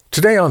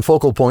Today on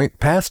Focal Point,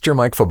 Pastor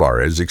Mike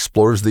Fabarez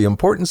explores the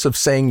importance of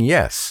saying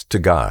yes to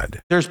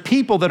God. There's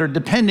people that are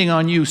depending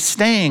on you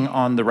staying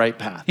on the right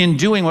path, in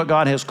doing what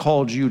God has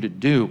called you to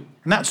do.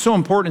 And that's so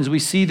important as we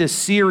see this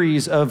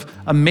series of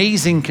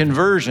amazing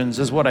conversions,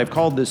 is what I've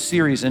called this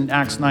series in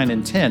Acts 9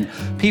 and 10.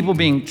 People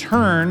being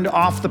turned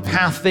off the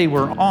path they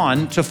were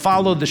on to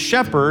follow the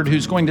shepherd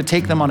who's going to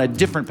take them on a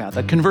different path,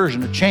 a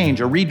conversion, a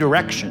change, a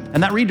redirection.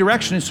 And that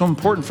redirection is so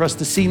important for us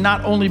to see,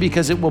 not only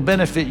because it will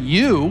benefit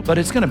you, but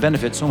it's going to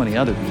benefit so many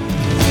other people.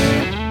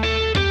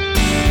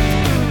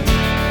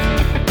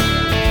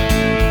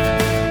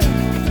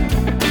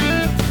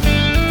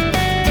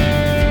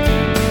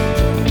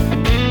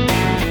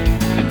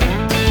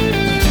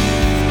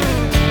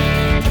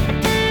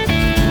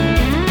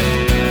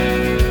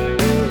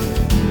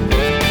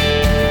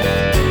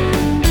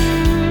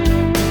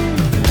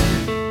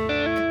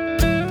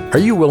 Are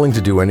you willing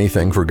to do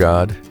anything for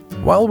God?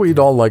 While we'd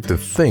all like to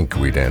think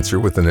we'd answer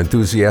with an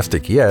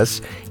enthusiastic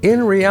yes,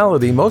 in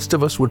reality, most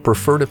of us would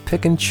prefer to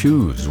pick and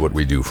choose what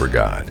we do for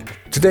God.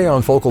 Today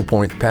on Focal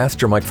Point,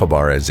 Pastor Mike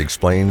Fabarez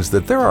explains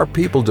that there are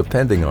people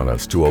depending on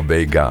us to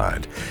obey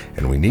God,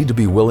 and we need to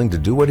be willing to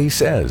do what He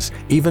says,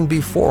 even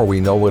before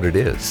we know what it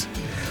is.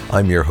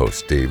 I'm your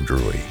host, Dave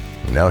Drury.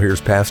 Now here's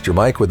Pastor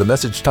Mike with a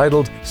message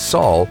titled,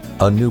 Saul,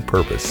 A New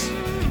Purpose.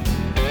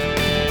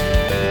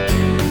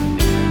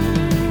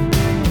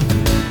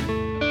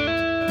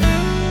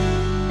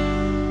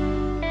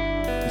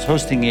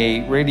 Hosting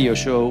a radio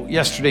show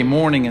yesterday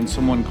morning, and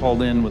someone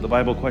called in with a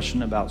Bible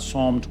question about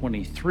Psalm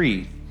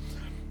 23,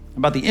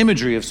 about the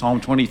imagery of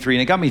Psalm 23,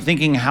 and it got me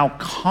thinking how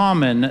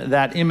common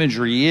that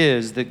imagery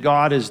is, that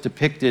God is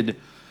depicted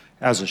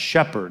as a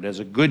shepherd, as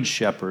a good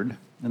shepherd,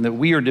 and that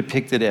we are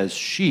depicted as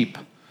sheep.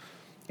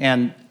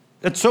 And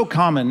it's so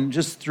common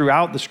just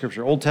throughout the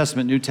scripture, Old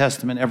Testament, New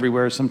Testament,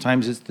 everywhere.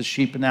 Sometimes it's the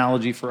sheep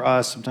analogy for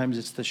us, sometimes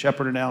it's the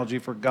shepherd analogy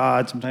for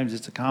God, sometimes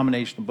it's a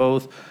combination of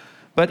both.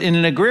 But in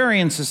an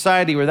agrarian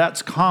society where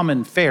that's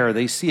common fare,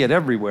 they see it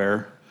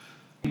everywhere,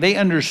 they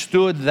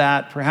understood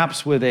that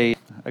perhaps with a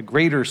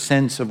greater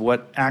sense of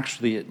what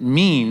actually it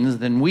means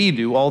than we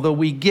do, although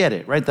we get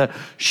it, right? The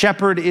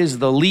shepherd is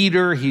the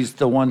leader, he's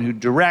the one who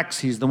directs,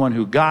 he's the one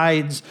who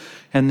guides,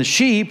 and the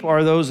sheep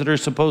are those that are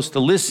supposed to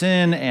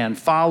listen and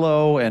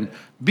follow and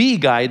be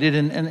guided,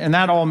 and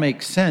that all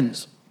makes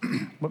sense.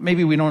 What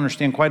maybe we don't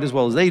understand quite as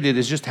well as they did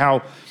is just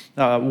how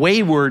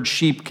wayward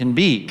sheep can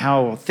be,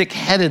 how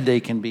thick-headed they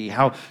can be,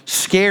 how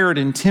scared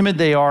and timid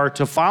they are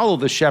to follow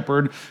the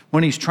shepherd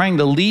when he's trying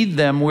to lead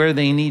them where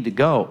they need to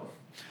go.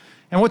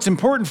 And what's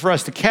important for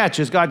us to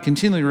catch, as God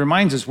continually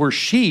reminds us we're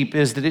sheep,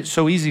 is that it's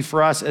so easy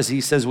for us, as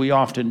he says we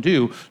often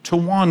do, to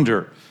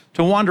wander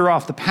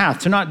off the path,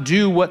 to not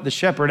do what the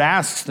shepherd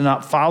asks, to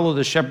not follow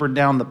the shepherd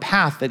down the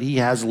path that he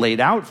has laid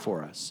out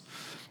for us.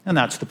 And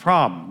that's the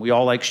problem. We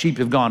all, like sheep,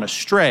 have gone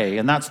astray,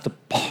 and that's the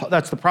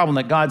problem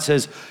that God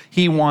says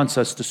he wants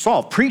us to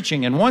solve.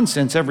 Preaching, in one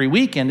sense, every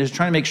weekend is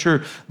trying to make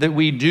sure that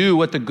we do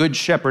what the Good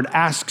Shepherd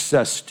asks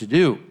us to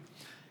do.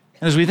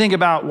 And as we think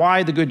about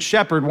why the Good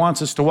Shepherd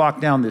wants us to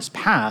walk down this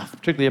path,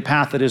 particularly a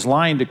path that is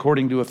lined,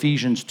 according to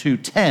Ephesians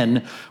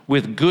 2:10,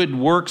 with good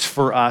works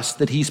for us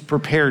that he's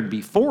prepared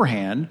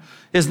beforehand,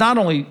 is not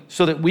only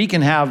so that we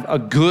can have a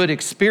good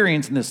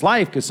experience in this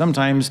life, because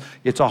sometimes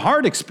it's a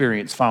hard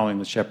experience following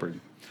the shepherd.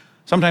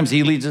 Sometimes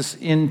he leads us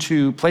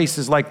into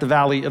places like the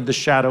valley of the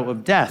shadow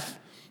of death.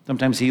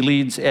 Sometimes he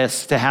leads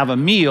us to have a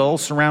meal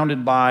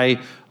surrounded by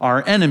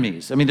our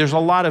enemies. I mean, there's a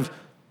lot of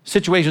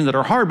situations that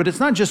are hard, but it's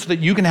not just so that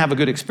you can have a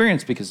good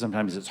experience because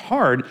sometimes it's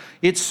hard.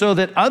 It's so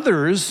that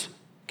others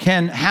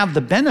can have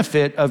the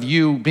benefit of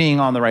you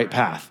being on the right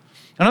path.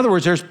 In other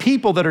words, there's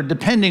people that are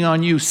depending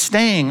on you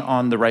staying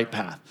on the right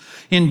path,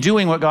 in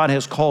doing what God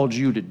has called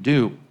you to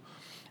do.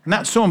 And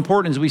that's so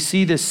important as we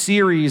see this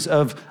series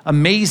of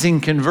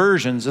amazing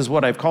conversions, is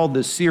what I've called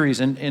this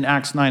series in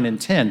Acts 9 and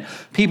 10.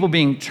 People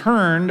being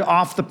turned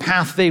off the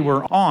path they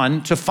were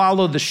on to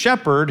follow the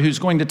shepherd who's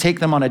going to take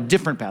them on a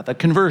different path, a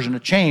conversion, a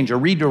change, a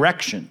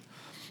redirection.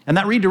 And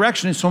that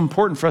redirection is so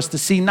important for us to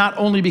see, not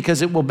only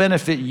because it will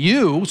benefit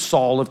you,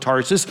 Saul of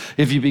Tarsus,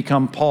 if you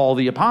become Paul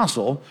the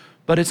Apostle,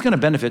 but it's going to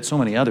benefit so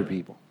many other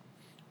people.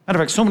 Matter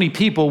of fact, so many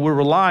people will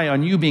rely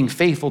on you being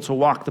faithful to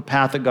walk the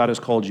path that God has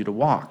called you to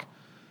walk.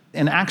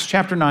 In Acts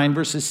chapter 9,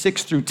 verses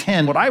 6 through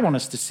 10, what I want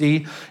us to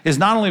see is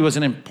not only was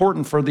it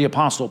important for the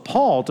Apostle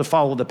Paul to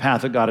follow the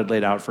path that God had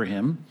laid out for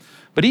him,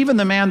 but even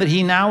the man that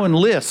he now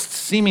enlists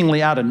seemingly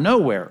out of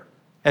nowhere.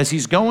 As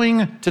he's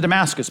going to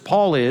Damascus,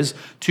 Paul is,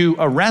 to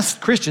arrest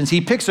Christians.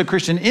 He picks a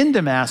Christian in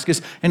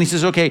Damascus and he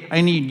says, okay,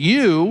 I need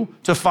you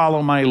to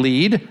follow my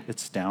lead.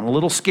 It's down a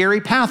little scary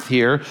path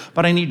here,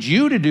 but I need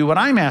you to do what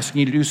I'm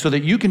asking you to do so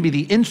that you can be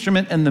the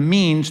instrument and the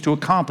means to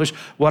accomplish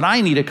what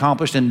I need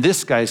accomplished in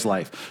this guy's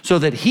life, so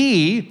that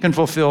he can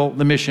fulfill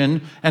the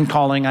mission and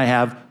calling I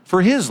have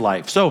for his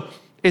life. So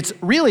it's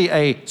really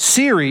a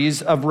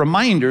series of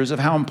reminders of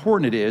how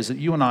important it is that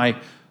you and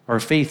I are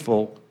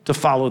faithful to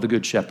follow the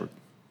Good Shepherd.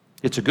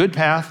 It's a good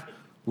path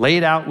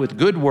laid out with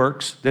good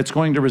works that's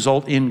going to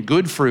result in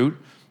good fruit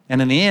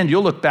And in the end,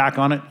 you'll look back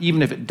on it,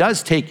 even if it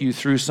does take you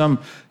through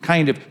some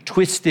kind of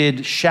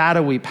twisted,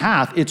 shadowy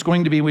path, it's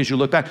going to be, as you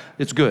look back,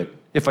 it's good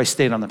if I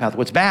stayed on the path.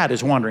 What's bad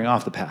is wandering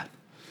off the path.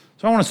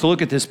 So I want us to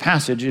look at this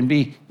passage and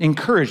be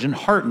encouraged and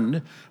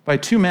heartened by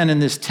two men in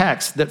this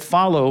text that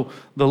follow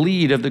the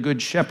lead of the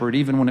Good Shepherd,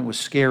 even when it was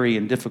scary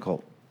and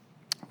difficult.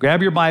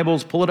 Grab your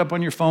Bibles, pull it up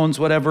on your phones,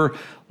 whatever.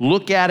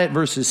 Look at it,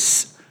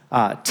 verses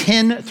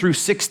 10 through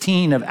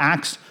 16 of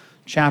Acts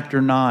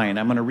chapter 9.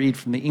 I'm going to read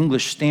from the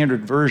English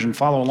Standard Version.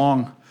 Follow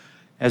along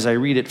as I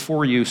read it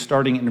for you,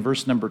 starting in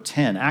verse number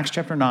 10. Acts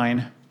chapter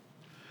 9,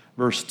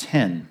 verse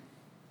 10.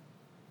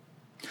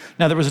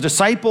 Now there was a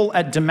disciple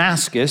at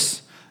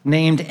Damascus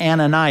named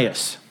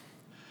Ananias.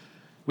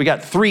 We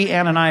got 3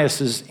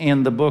 Ananiases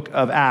in the book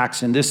of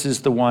Acts, and this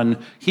is the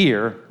one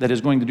here that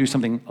is going to do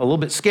something a little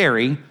bit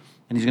scary,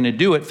 and he's going to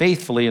do it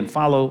faithfully and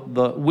follow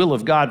the will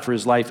of God for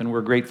his life, and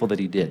we're grateful that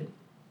he did.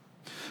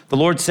 The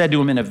Lord said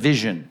to him in a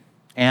vision,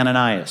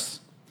 Ananias.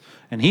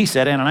 And he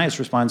said, Ananias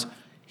responds,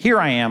 Here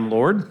I am,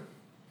 Lord.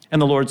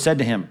 And the Lord said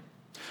to him,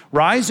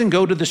 Rise and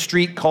go to the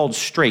street called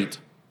Straight,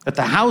 at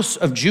the house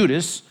of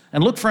Judas,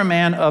 and look for a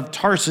man of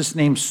Tarsus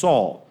named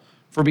Saul.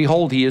 For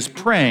behold, he is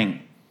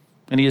praying,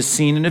 and he has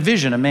seen in a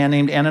vision a man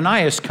named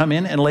Ananias come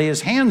in and lay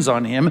his hands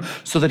on him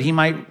so that he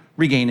might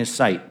regain his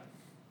sight.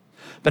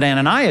 But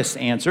Ananias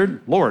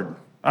answered, Lord,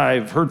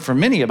 I've heard from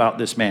many about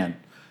this man,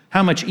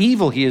 how much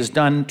evil he has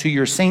done to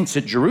your saints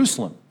at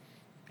Jerusalem.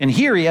 And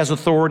here he has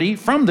authority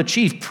from the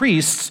chief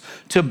priests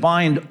to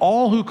bind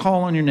all who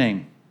call on your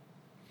name.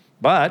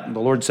 But the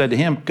Lord said to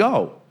him,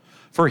 Go,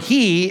 for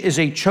he is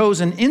a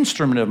chosen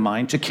instrument of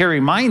mine to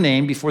carry my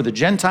name before the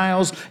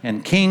Gentiles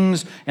and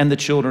kings and the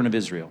children of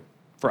Israel.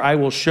 For I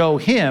will show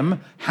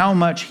him how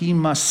much he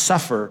must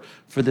suffer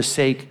for the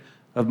sake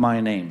of my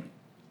name.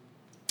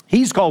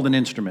 He's called an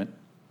instrument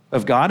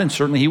of God, and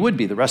certainly he would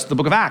be. The rest of the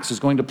book of Acts is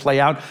going to play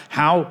out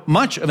how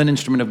much of an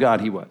instrument of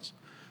God he was.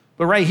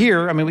 But right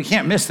here, we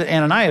can't miss that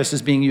Ananias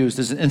is being used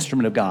as an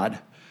instrument of God.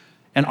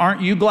 And aren't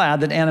you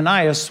glad that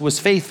Ananias was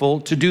faithful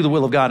to do the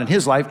will of God in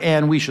his life?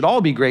 And we should all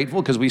be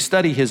grateful, because we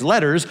study his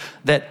letters,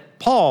 that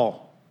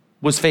Paul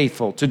was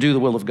faithful to do the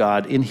will of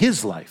God in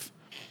his life.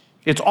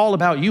 It's all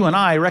about you and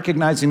I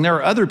recognizing there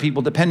are other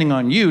people depending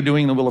on you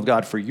doing the will of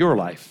God for your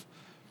life.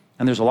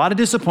 And there's a lot of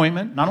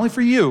disappointment, not only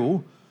for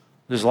you,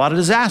 there's a lot of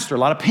disaster, a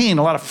lot of pain,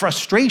 a lot of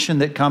frustration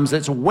that comes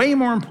that's way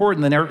more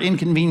important than our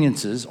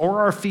inconveniences or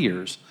our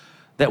fears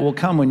that will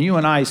come when you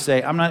and I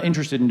say, I'm not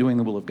interested in doing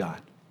the will of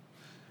God.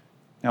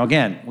 Now,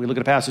 again, we look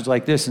at a passage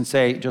like this and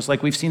say, just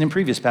like we've seen in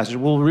previous passages,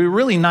 well, it would be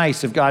really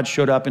nice if God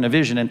showed up in a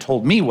vision and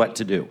told me what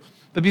to do.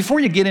 But before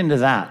you get into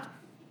that,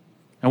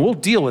 and we'll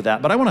deal with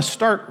that, but I want to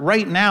start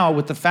right now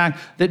with the fact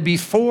that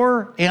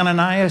before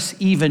Ananias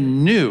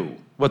even knew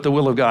what the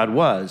will of God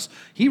was,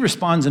 he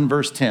responds in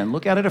verse 10.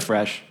 Look at it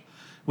afresh,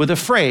 with a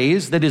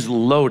phrase that is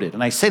loaded.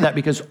 And I say that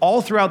because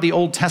all throughout the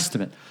Old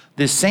Testament,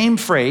 this same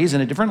phrase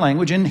in a different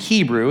language in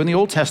Hebrew in the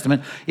Old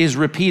Testament is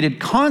repeated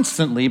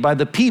constantly by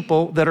the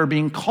people that are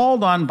being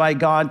called on by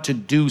God to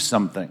do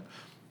something.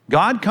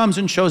 God comes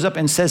and shows up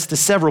and says to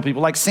several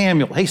people like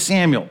Samuel, Hey,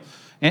 Samuel.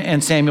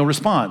 And Samuel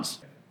responds,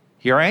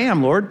 Here I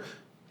am, Lord.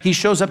 He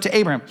shows up to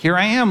Abraham. Here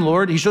I am,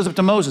 Lord. He shows up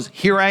to Moses.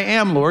 Here I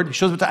am, Lord. He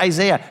shows up to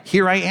Isaiah.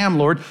 Here I am,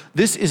 Lord.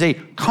 This is a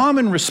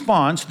common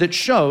response that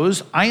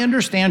shows I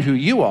understand who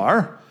you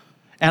are,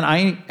 and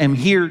I am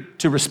here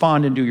to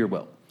respond and do your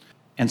will.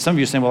 And some of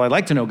you are saying, well, I'd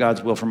like to know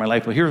God's will for my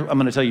life. Well, here I'm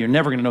going to tell you, you're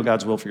never going to know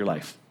God's will for your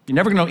life. You're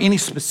never going to know any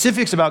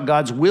specifics about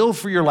God's will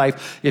for your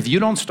life if you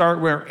don't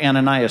start where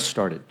Ananias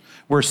started,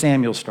 where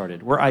Samuel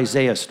started, where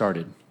Isaiah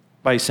started,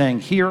 by saying,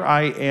 Here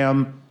I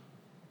am,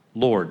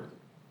 Lord.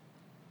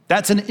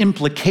 That's an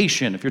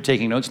implication, if you're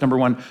taking notes, number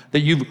one,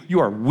 that you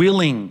are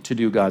willing to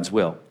do God's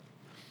will.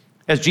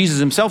 As Jesus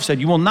himself said,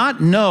 you will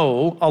not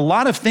know a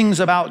lot of things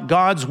about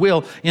God's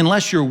will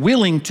unless you're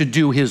willing to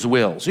do his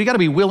will. So you got to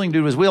be willing to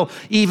do his will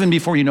even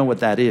before you know what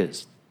that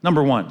is.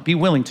 Number one, be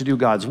willing to do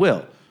God's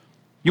will.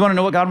 You want to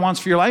know what God wants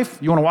for your life?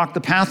 You want to walk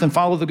the path and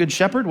follow the Good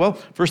Shepherd? Well,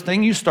 first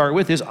thing you start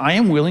with is, I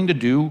am willing to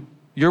do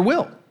your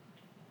will.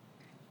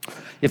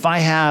 If I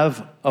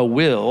have a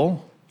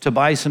will to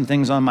buy some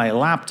things on my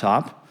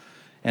laptop,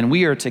 and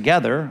we are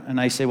together, and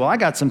I say, well, I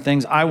got some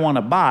things I want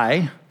to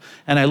buy,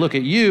 and I look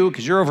at you,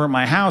 because you're over at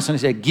my house, and I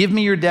say, give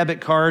me your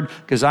debit card,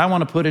 because I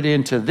want to put it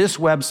into this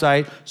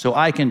website so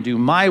I can do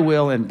my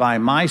will and buy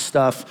my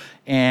stuff,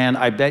 and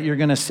I bet you're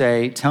going to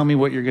say, tell me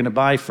what you're going to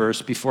buy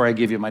first before I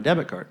give you my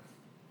debit card.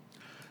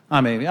 I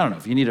don't know,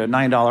 if you need a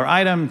 $9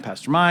 item,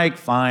 Pastor Mike,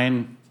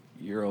 fine,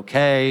 you're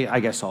okay.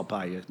 I guess I'll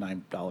buy you a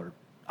 $9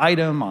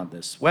 item on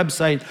this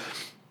website.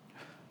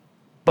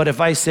 But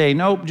if I say,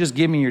 nope, just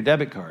give me your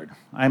debit card,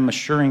 I'm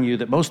assuring you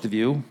that most of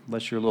you,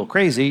 unless you're a little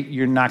crazy,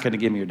 you're not going to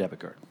give me your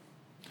debit card.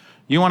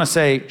 You want to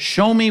say,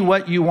 show me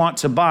what you want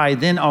to buy,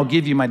 then I'll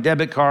give you my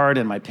debit card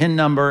and my PIN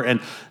number,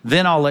 and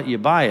then I'll let you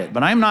buy it.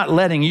 But I'm not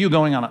going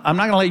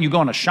to let you go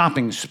on a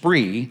shopping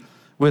spree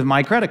with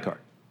my credit card.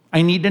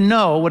 I need to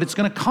know what it's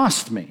going to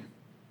cost me.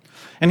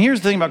 And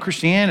here's the thing about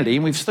Christianity,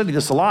 and we've studied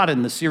this a lot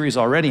in the series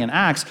already in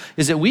Acts,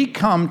 is that we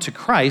come to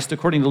Christ,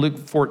 according to Luke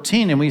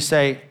 14, and we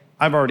say,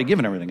 I've already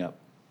given everything up.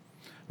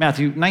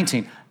 Matthew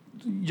 19,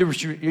 you're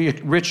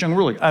rich young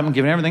ruler, I'm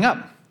giving everything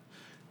up.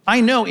 I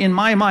know in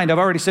my mind, I've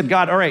already said,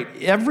 God, all right,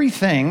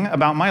 everything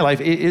about my life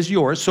is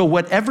yours, so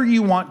whatever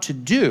you want to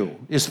do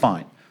is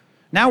fine.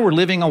 Now we're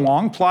living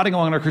along, plodding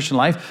along in our Christian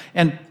life,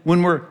 and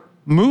when we're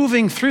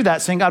moving through that,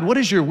 saying, God, what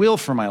is your will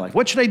for my life?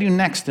 What should I do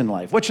next in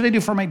life? What should I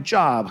do for my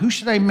job? Who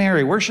should I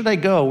marry? Where should I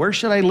go? Where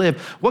should I live?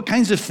 What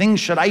kinds of things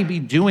should I be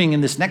doing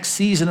in this next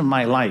season of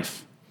my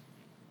life?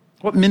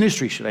 What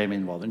ministry should I be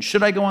involved in?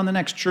 Should I go on the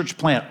next church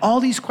plant? All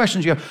these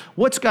questions you have.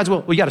 What's God's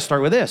will? Well, you got to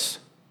start with this.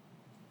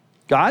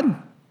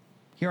 God,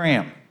 here I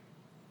am,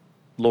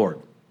 Lord.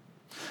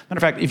 Matter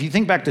of fact, if you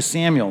think back to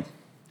Samuel,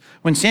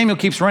 when Samuel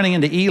keeps running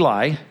into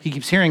Eli, he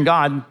keeps hearing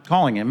God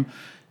calling him,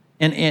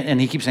 and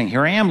he keeps saying,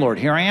 here I am, Lord,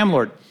 here I am,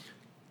 Lord.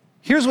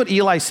 Here's what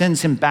Eli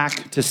sends him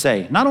back to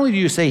say. Not only do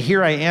you say,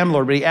 here I am,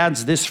 Lord, but he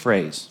adds this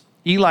phrase.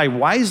 Eli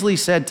wisely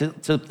said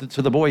to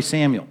the boy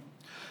Samuel,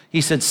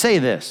 he said, say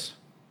this.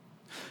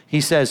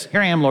 He says,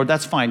 here I am, Lord,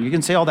 that's fine. You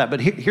can say all that,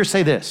 but here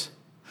say this.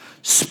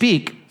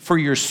 Speak, for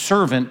your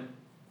servant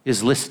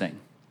is listening.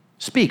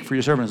 Speak, for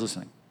your servant is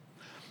listening.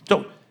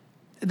 So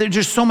there's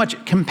just so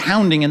much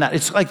compounding in that.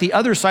 It's like the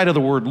other side of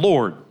the word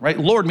Lord, right?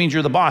 Lord means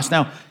you're the boss.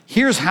 Now,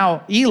 here's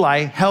how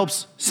Eli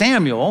helps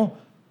Samuel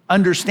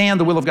understand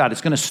the will of God. It's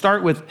going to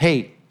start with,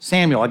 hey,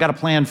 Samuel, I got a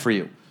plan for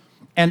you.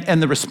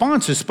 And the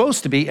response is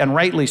supposed to be, and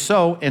rightly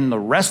so, and the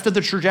rest of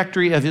the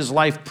trajectory of his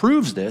life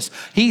proves this,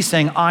 he's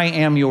saying, I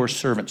am your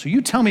servant. So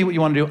you tell me what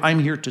you want to do. I'm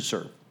here to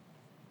serve.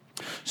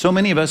 So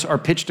many of us are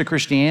pitched to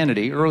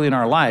Christianity early in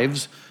our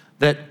lives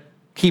that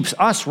keeps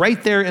us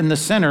right there in the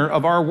center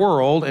of our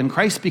world, and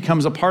Christ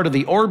becomes a part of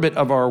the orbit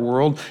of our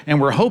world, and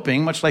we're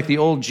hoping, much like the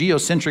old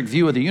geocentric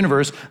view of the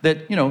universe,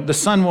 that, the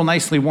sun will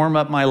nicely warm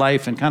up my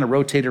life and kind of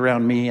rotate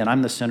around me, and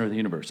I'm the center of the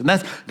universe. And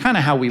that's kind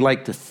of how we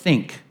like to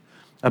think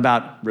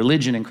about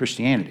religion and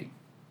Christianity.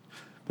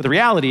 But the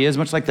reality is,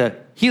 much like the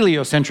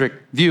heliocentric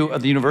view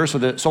of the universe, or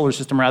the solar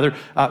system rather,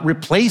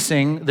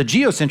 replacing the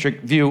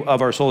geocentric view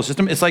of our solar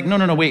system, it's like,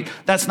 no, wait,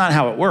 that's not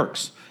how it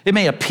works. It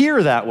may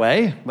appear that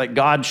way, like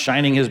God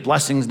shining his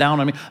blessings down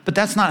on me, but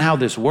that's not how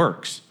this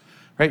works,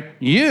 right?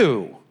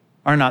 You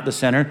are not the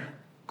center.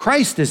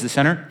 Christ is the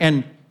center,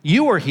 and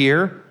you are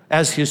here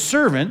as his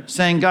servant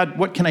saying, God,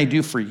 what can I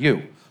do for you?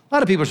 A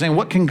lot of people are saying,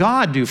 what can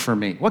God do for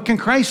me? What can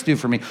Christ do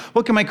for me?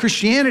 What can my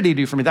Christianity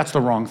do for me? That's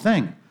the wrong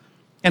thing.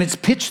 And it's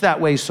pitched that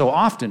way so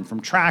often from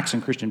tracts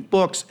and Christian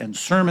books and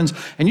sermons,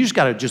 and you just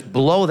got to just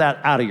blow that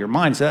out of your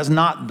mind. So that's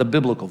not the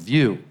biblical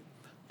view.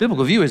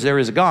 Biblical view is there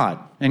is a God,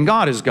 and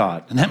God is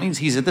God, and that means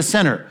he's at the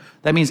center.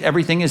 That means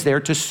everything is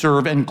there to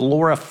serve and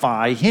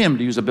glorify him,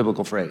 to use a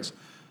biblical phrase.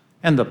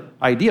 And the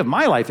idea of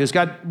my life is,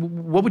 God,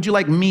 what would you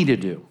like me to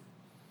do?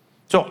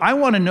 So I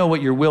want to know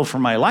what your will for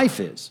my life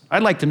is.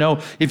 I'd like to know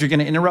if you're going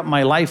to interrupt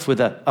my life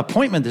with an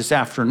appointment this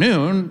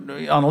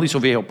afternoon on Aliso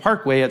Viejo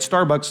Parkway at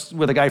Starbucks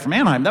with a guy from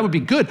Anaheim. That would be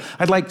good.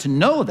 I'd like to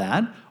know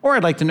that. Or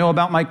I'd like to know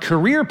about my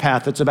career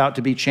path that's about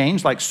to be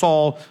changed, like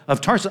Saul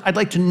of Tarsus. I'd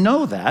like to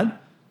know that.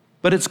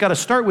 But it's got to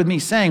start with me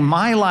saying,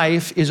 my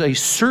life is a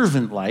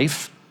servant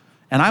life,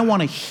 and I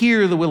want to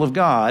hear the will of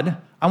God.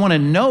 I want to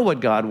know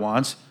what God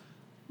wants,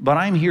 but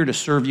I'm here to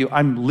serve you.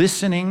 I'm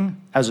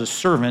listening as a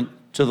servant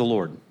to the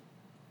Lord.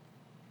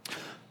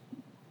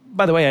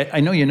 By the way,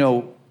 I know you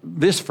know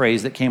this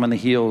phrase that came on the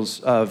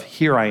heels of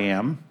here I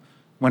am,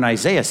 when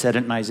Isaiah said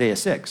it in Isaiah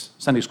 6.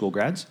 Sunday school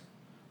grads,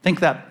 think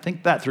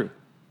that through.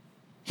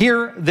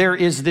 Here there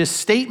is this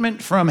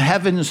statement from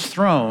heaven's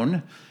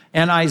throne,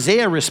 and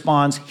Isaiah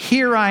responds,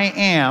 here I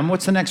am.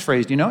 What's the next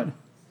phrase? Do you know it?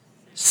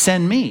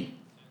 Send me.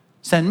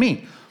 Send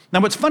me. Now,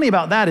 what's funny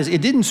about that is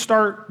it didn't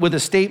start with a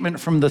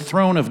statement from the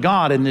throne of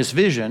God in this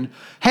vision.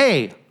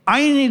 Hey,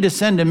 I need to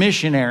send a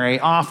missionary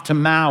off to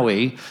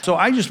Maui, so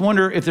I just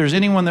wonder if there's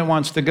anyone that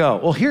wants to go.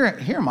 Well, here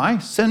am I.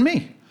 Send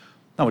me.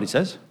 Not what he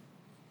says.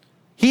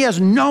 He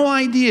has no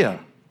idea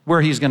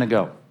where he's going to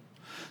go.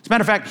 As a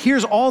matter of fact,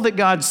 here's all that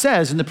God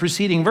says in the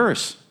preceding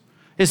verse.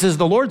 It says,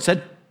 the Lord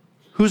said,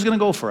 who's going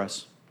to go for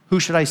us? Who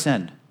should I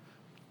send?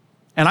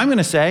 And I'm going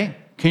to say,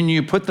 can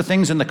you put the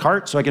things in the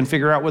cart so I can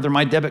figure out whether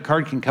my debit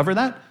card can cover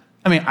that?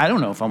 I mean, I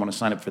don't know if I want to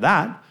sign up for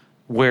that.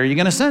 Where are you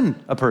going to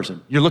send a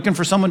person? You're looking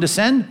for someone to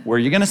send? Where are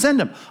you going to send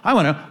them? I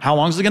want to know, how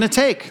long is it going to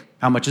take?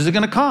 How much is it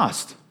going to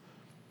cost?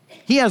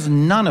 He has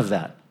none of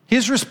that.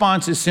 His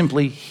response is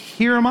simply,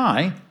 here am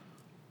I,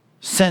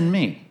 send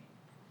me.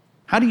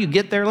 How do you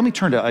get there? Let me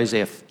turn to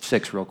Isaiah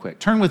 6 real quick.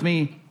 Turn with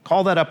me,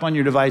 call that up on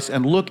your device,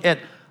 and look at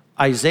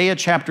Isaiah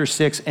chapter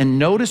 6, and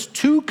notice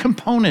two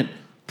component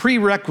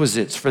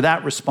prerequisites for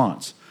that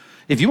response.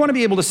 If you want to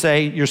be able to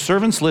say, your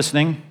servant's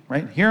listening,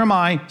 right? Here am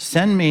I,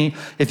 send me.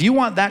 If you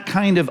want that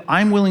kind of,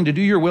 I'm willing to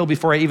do your will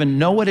before I even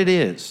know what it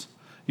is,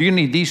 you're going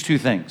to need these two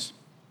things.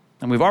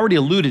 And we've already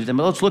alluded to them,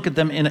 but let's look at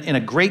them in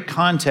a great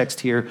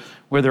context here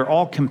where they're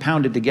all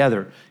compounded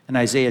together in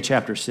Isaiah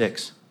chapter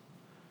 6.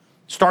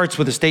 Starts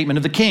with a statement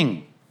of the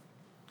king,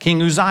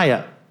 King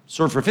Uzziah.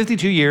 served for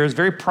 52 years,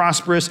 very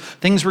prosperous.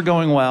 Things were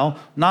going well.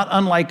 Not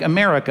unlike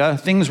America,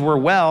 things were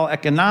well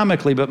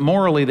economically, but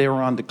morally they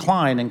were on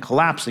decline and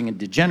collapsing and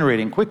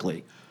degenerating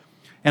quickly.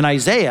 And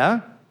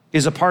Isaiah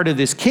is a part of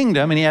this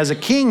kingdom, and he has a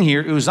king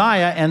here,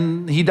 Uzziah,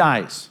 and he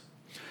dies.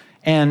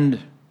 And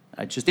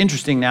it's just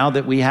interesting now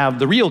that we have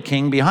the real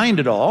king behind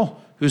it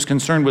all, who's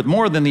concerned with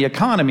more than the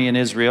economy in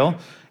Israel,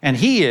 and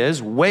he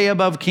is way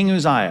above King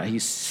Uzziah.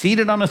 He's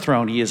seated on a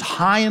throne. He is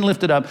high and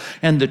lifted up,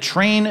 and the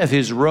train of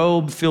his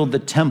robe filled the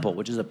temple,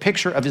 which is a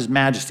picture of his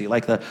majesty,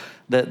 like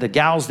the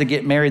gals that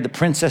get married, the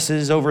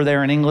princesses over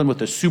there in England with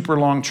the super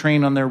long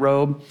train on their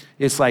robe.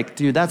 It's like,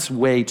 dude, that's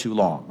way too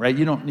long, right?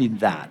 You don't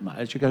need that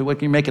much.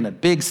 You're making a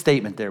big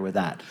statement there with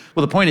that.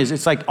 Well, the point is,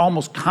 it's like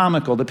almost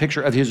comical, the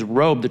picture of his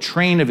robe, the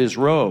train of his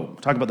robe.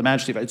 Talk about the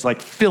majesty. It's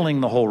like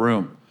filling the whole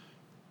room.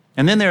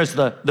 And then there's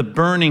the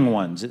burning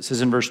ones. It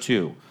says in verse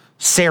 2,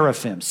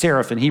 seraphim,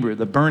 seraph in Hebrew,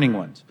 the burning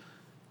ones.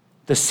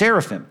 The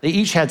seraphim, they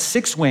each had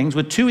 6 wings.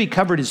 With 2 he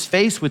covered his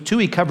face, with 2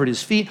 he covered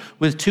his feet,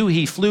 with 2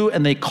 he flew,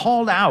 and they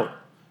called out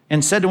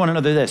and said to one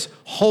another this,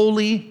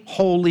 holy,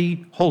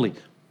 holy, holy.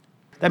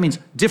 That means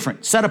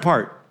different, set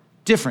apart,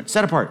 different,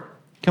 set apart,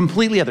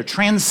 completely other,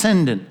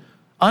 transcendent,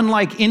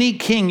 unlike any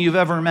king you've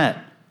ever met,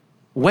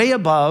 way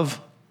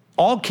above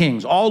all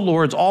kings, all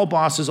lords, all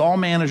bosses, all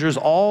managers,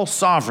 all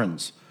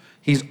sovereigns.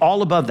 He's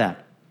all above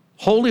that.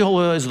 Holy,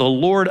 holy is the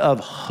Lord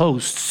of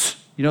hosts.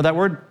 You know that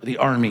word? The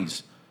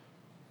armies.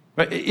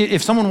 Right?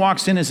 If someone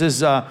walks in and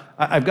says,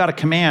 I've got a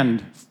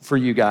command for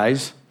you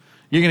guys,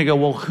 you're going to go,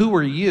 well, who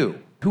are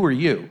you? Who are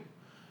you?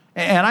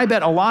 And I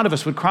bet a lot of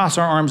us would cross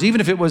our arms,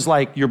 even if it was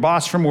like your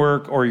boss from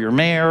work or your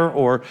mayor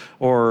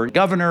or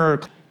governor.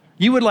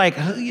 You would like,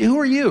 who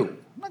are you?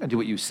 I'm not going to do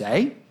what you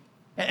say.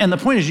 And the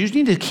point is, you just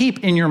need to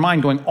keep in your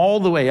mind going all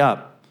the way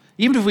up.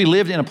 Even if we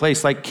lived in a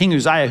place like King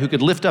Uzziah, who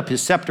could lift up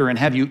his scepter and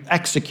have you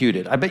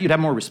executed, I bet you'd have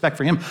more respect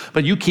for him,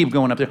 but you keep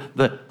going up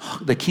there.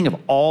 The king of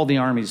all the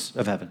armies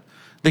of heaven,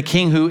 the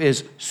king who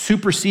is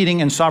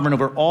superseding and sovereign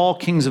over all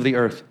kings of the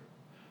earth.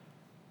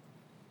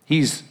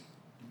 He's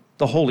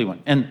the Holy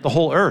One, and the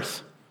whole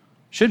earth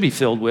should be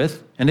filled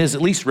with, and is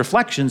at least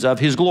reflections of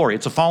his glory.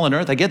 It's a fallen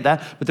earth, I get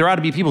that, but there ought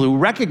to be people who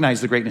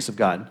recognize the greatness of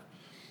God.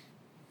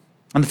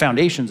 And the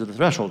foundations of the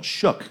threshold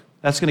shook.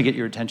 That's going to get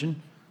your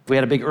attention. If we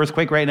had a big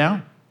earthquake right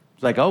now,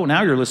 it's like, oh,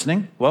 now you're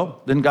listening.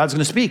 Well, then God's going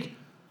to speak.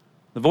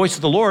 The voice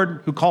of the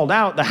Lord who called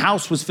out, the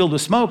house was filled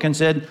with smoke and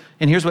said,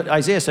 and here's what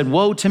Isaiah said,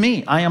 woe to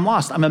me, I am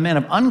lost. I'm a man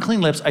of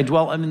unclean lips. I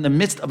dwell in the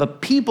midst of a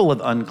people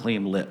of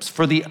unclean lips.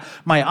 For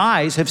my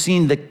eyes have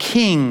seen the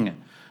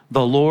King,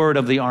 the Lord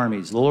of the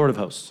armies, the Lord of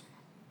hosts.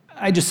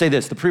 I just say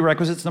this, the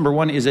prerequisites, number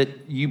 1, is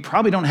that you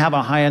probably don't have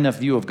a high enough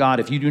view of God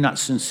if you do not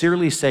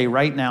sincerely say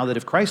right now that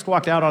if Christ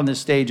walked out on this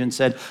stage and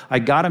said, I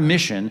got a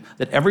mission,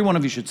 that every one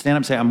of you should stand up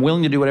and say, I'm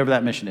willing to do whatever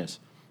that mission is.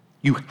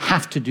 You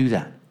have to do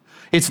that.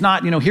 It's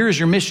not, here's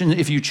your mission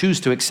if you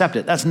choose to accept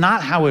it. That's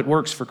not how it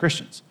works for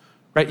Christians,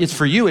 right? It's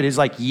for you, it is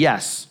like,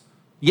 yes.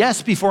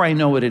 Yes before I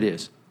know what it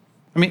is.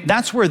 I mean,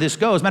 that's where this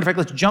goes. Matter of fact,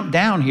 let's jump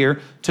down here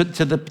to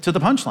the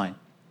punchline.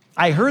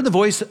 I heard the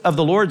voice of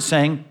the Lord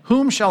saying,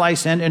 whom shall I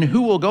send and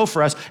who will go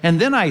for us? And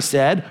then I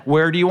said,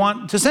 where do you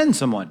want to send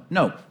someone?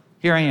 No,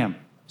 here I am,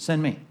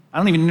 send me. I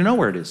don't even know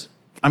where it is.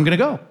 I'm gonna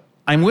go.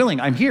 I'm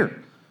willing, I'm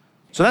here.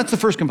 So that's the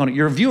first component.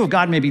 Your view of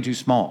God may be too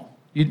small.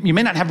 You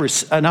may not have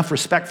enough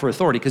respect for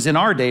authority, because in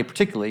our day,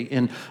 particularly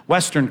in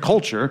Western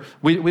culture,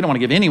 we don't want to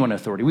give anyone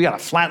authority. We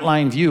got a flat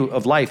line view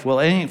of life.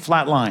 Well, it ain't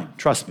flat line,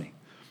 trust me.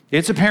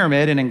 It's a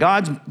pyramid, and in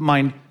God's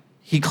mind,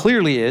 he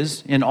clearly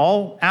is, in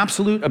all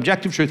absolute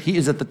objective truth, he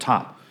is at the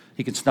top.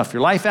 He can snuff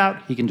your life out,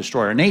 he can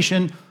destroy our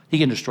nation, he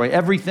can destroy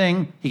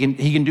everything, he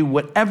can do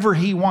whatever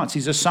he wants.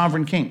 He's a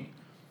sovereign king.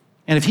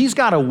 And if he's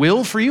got a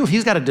will for you, if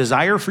he's got a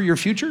desire for your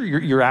future,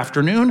 your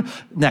afternoon,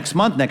 next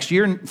month, next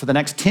year, for the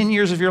next 10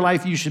 years of your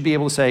life, you should be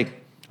able to say,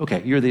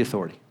 okay, you're the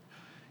authority.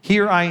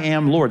 Here I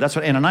am, Lord. That's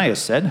what Ananias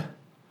said.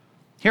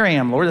 Here I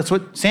am, Lord. That's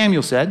what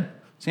Samuel said.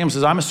 Samuel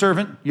says, I'm a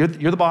servant. You're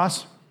the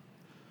boss.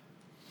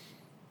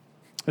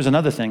 There's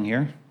another thing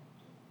here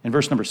in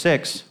verse number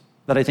 6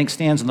 that I think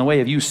stands in the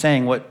way of you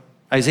saying what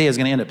Isaiah is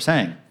going to end up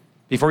saying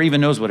before he even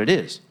knows what it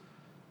is.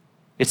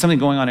 It's something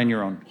going on in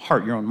your own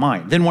heart, your own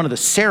mind. Then one of the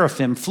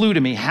seraphim flew to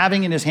me,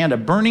 having in his hand a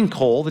burning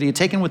coal that he had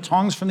taken with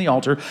tongs from the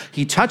altar.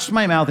 He touched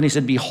my mouth and he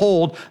said,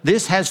 behold,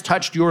 this has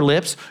touched your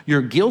lips.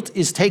 Your guilt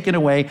is taken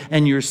away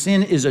and your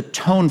sin is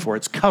atoned for.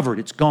 It's covered,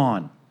 it's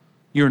gone.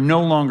 You're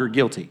no longer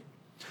guilty.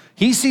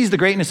 He sees the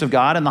greatness of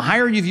God, and the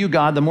higher you view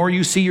God, the more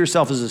you see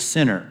yourself as a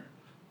sinner.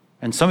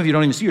 And some of you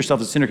don't even see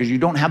yourself as a sinner because you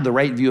don't have the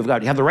right view of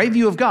God. You have the right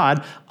view of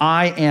God.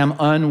 I am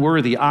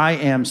unworthy. I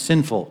am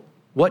sinful.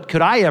 What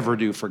could I ever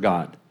do for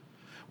God?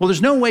 Well,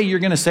 there's no way you're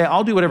going to say,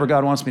 I'll do whatever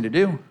God wants me to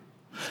do.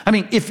 I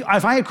mean, if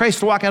I had Christ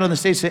to walk out on the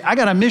stage and say, I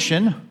got a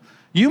mission,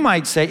 you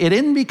might say, it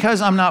isn't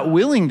because I'm not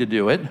willing to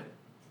do it.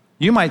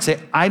 You might say,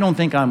 I don't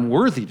think I'm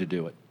worthy to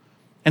do it.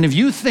 And if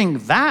you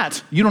think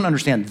that, you don't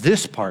understand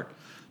this part.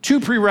 2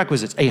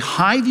 prerequisites, a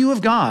high view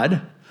of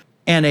God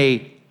and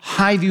a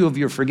high view of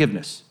your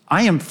forgiveness.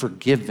 I am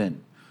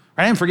forgiven.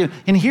 Right? I am forgiven.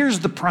 And here's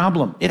the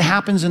problem. It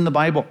happens in the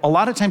Bible. A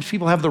lot of times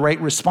people have the right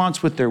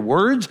response with their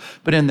words,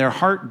 but in their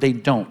heart, they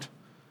don't.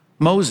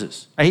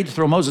 Moses. I hate to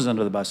throw Moses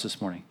under the bus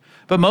this morning.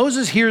 But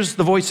Moses hears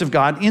the voice of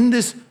God in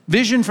this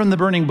vision from the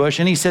burning bush,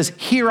 and he says,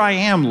 "Here I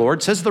am,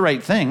 Lord," says the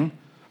right thing.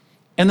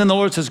 And then the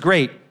Lord says,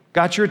 "Great,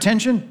 got your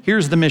attention?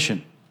 Here's the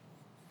mission.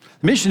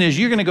 The mission is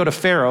you're going to go to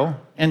Pharaoh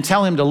and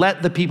tell him to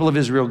let the people of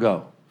Israel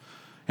go."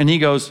 And he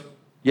goes,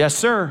 "Yes,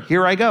 sir,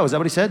 here I go." Is that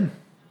what he said?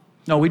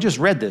 No, we just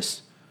read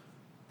this.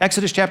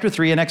 Exodus chapter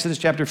 3 and Exodus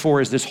chapter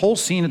 4 is this whole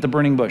scene at the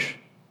burning bush.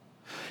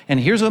 And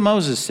here's what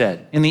Moses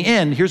said. In the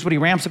end, here's what he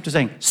ramps up to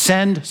saying,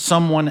 "Send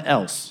someone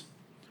else."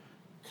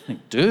 I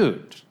think,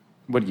 dude,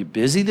 what, are you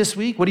busy this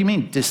week? What do you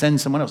mean to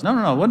send someone else? No,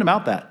 it wasn't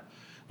about that.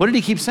 What did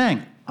he keep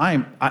saying?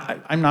 I'm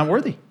not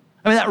worthy.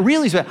 I mean, that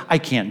really is, I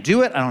can't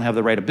do it. I don't have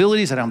the right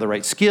abilities. I don't have the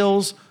right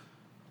skills.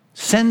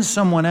 Send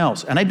someone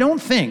else. And I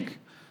don't think,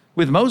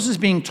 with Moses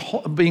being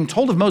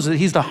told of Moses that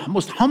he's the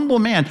most humble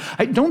man,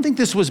 I don't think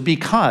this was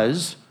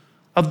because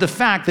of the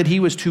fact that he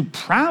was too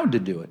proud to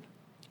do it.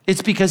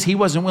 It's because he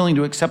wasn't willing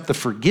to accept the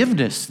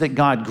forgiveness that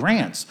God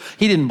grants.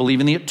 He didn't believe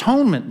in the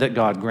atonement that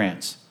God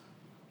grants.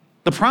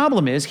 The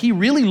problem is he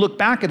really looked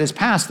back at his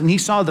past and he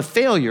saw the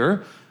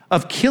failure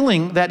of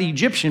killing that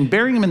Egyptian,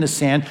 burying him in the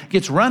sand,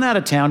 gets run out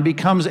of town,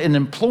 becomes an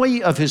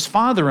employee of his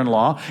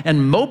father-in-law,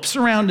 and mopes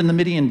around in the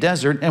Midian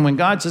desert. And when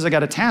God says, "I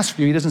got a task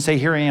for you," he doesn't say,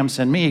 "Here I am,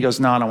 send me." He goes,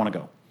 "No, I don't want to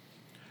go."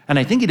 And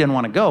I think he didn't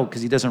want to go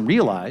because he doesn't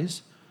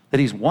realize that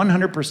he's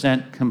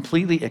 100%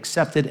 completely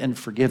accepted and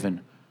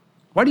forgiven.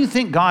 Why do you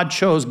think God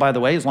chose, by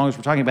the way, as long as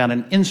we're talking about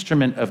an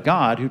instrument of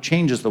God who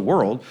changes the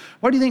world,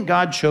 why do you think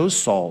God chose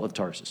Saul of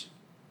Tarsus?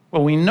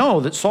 Well, we know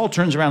that Saul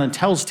turns around and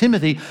tells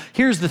Timothy,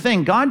 here's the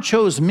thing, God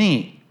chose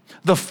me,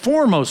 the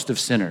foremost of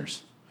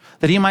sinners,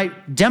 that he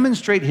might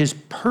demonstrate his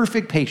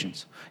perfect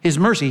patience, his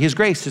mercy, his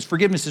grace, his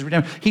forgiveness, his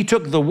redemption. He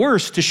took the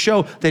worst to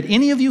show that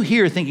any of you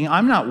here thinking,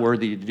 I'm not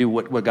worthy to do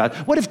what God,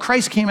 what if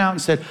Christ came out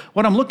and said,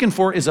 what I'm looking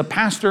for is a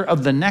pastor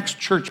of the next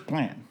church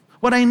plant.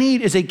 What I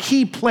need is a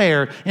key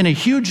player in a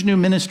huge new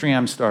ministry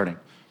I'm starting.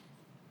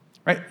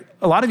 Right?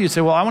 A lot of you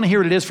say, well, I want to hear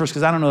what it is first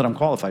because I don't know that I'm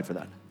qualified for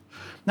that.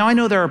 Now, I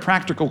know there are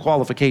practical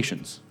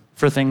qualifications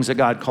for things that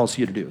God calls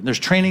you to do. There's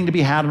training to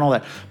be had and all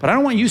that. But I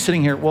don't want you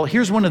sitting here, well,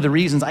 here's one of the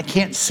reasons I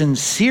can't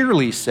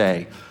sincerely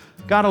say,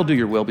 God will do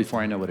your will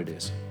before I know what it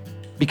is.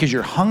 Because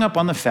you're hung up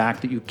on the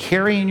fact that you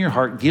carry in your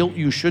heart guilt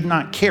you should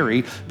not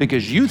carry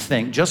because you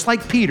think, just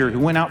like Peter who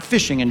went out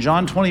fishing in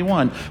John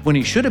 21, when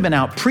he should have been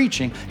out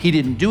preaching, he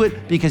didn't do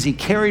it because he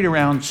carried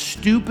around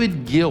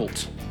stupid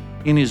guilt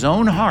in his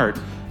own heart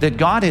that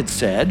God had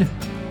said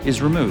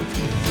is removed.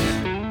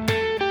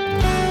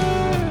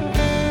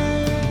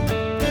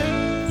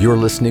 You're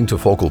listening to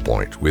Focal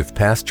Point with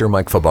Pastor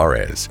Mike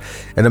Fabarez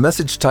and a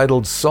message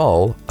titled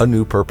Saul, A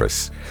New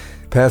Purpose.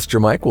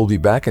 Pastor Mike will be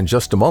back in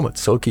just a moment,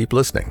 so keep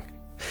listening.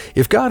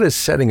 If God is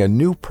setting a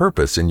new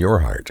purpose in your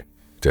heart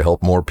to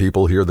help more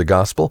people hear the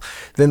gospel,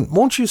 then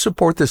won't you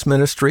support this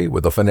ministry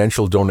with a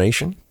financial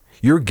donation?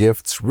 Your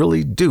gifts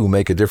really do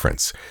make a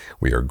difference.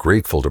 We are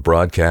grateful to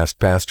broadcast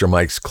Pastor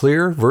Mike's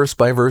clear,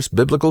 verse-by-verse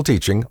biblical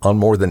teaching on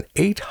more than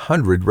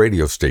 800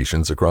 radio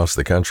stations across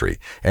the country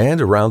and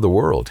around the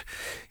world.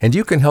 And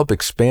you can help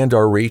expand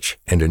our reach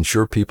and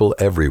ensure people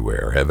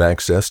everywhere have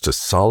access to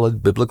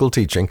solid biblical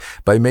teaching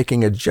by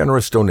making a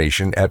generous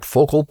donation at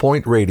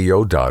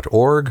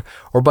focalpointradio.org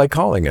or by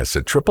calling us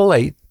at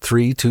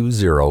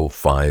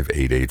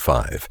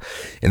 888-320-5885.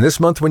 And this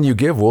month when you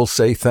give, we'll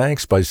say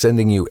thanks by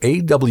sending you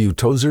A.W.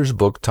 Tozer's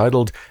book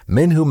titled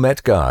Men Who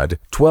Met God,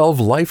 12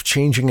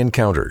 Life-Changing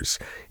Encounters.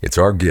 It's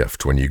our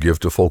gift when you give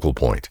to Focal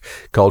Point.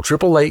 Call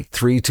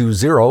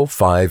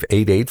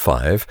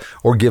 888-320-5885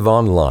 or give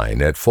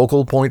online at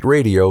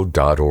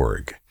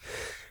focalpointradio.org.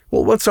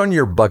 Well, what's on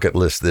your bucket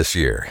list this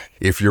year?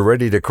 If you're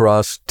ready to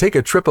take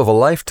a trip of a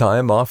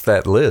lifetime off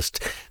that list,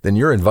 then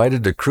you're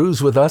invited to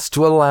cruise with us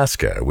to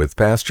Alaska with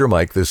Pastor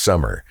Mike this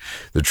summer.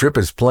 The trip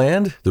is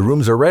planned, the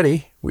rooms are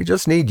ready, we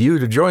just need you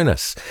to join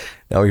us.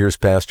 Now here's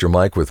Pastor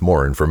Mike with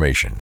more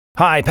information.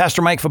 Hi,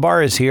 Pastor Mike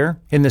Fabarez here.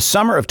 In the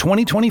summer of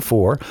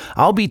 2024,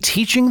 I'll be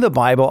teaching the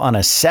Bible on a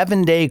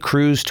 7-day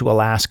cruise to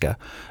Alaska.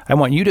 I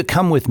want you to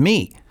come with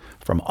me.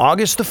 From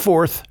August the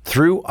 4th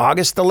through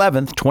August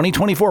 11th,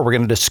 2024, we're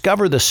going to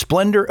discover the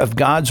splendor of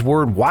God's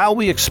Word while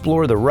we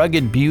explore the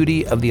rugged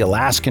beauty of the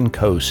Alaskan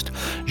coast.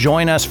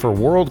 Join us for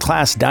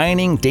world-class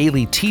dining,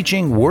 daily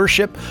teaching,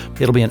 worship.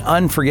 It'll be an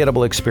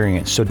unforgettable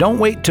experience. So don't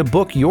wait to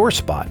book your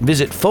spot.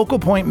 Visit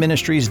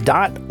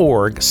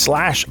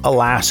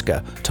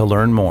focalpointministries.org/Alaska to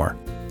learn more.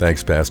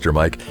 Thanks, Pastor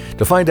Mike.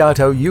 To find out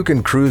how you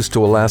can cruise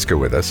to Alaska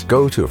with us,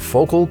 go to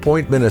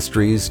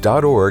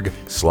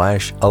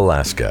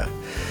focalpointministries.org/Alaska.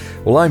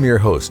 Well, I'm your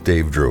host,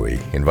 Dave Drury,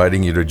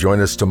 inviting you to join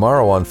us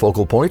tomorrow on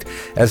Focal Point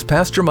as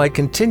Pastor Mike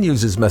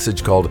continues his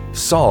message called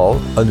Saul,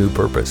 A New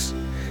Purpose.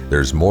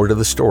 There's more to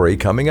the story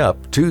coming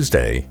up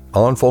Tuesday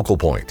on Focal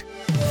Point.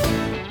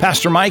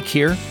 Pastor Mike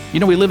here. You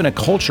know, we live in a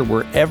culture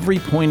where every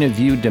point of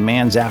view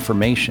demands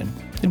affirmation.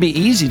 It'd be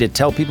easy to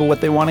tell people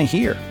what they want to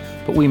hear.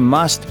 but we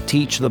must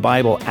teach the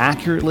Bible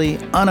accurately,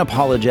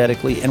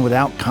 unapologetically, and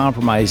without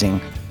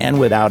compromising and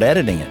without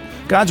editing it.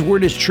 God's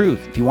Word is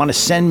truth. If you want to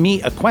send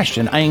me a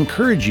question, I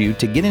encourage you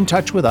to get in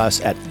touch with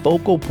us at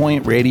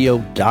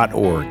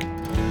focalpointradio.org.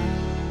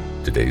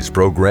 Today's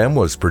program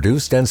was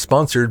produced and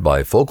sponsored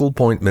by Focal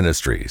Point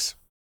Ministries.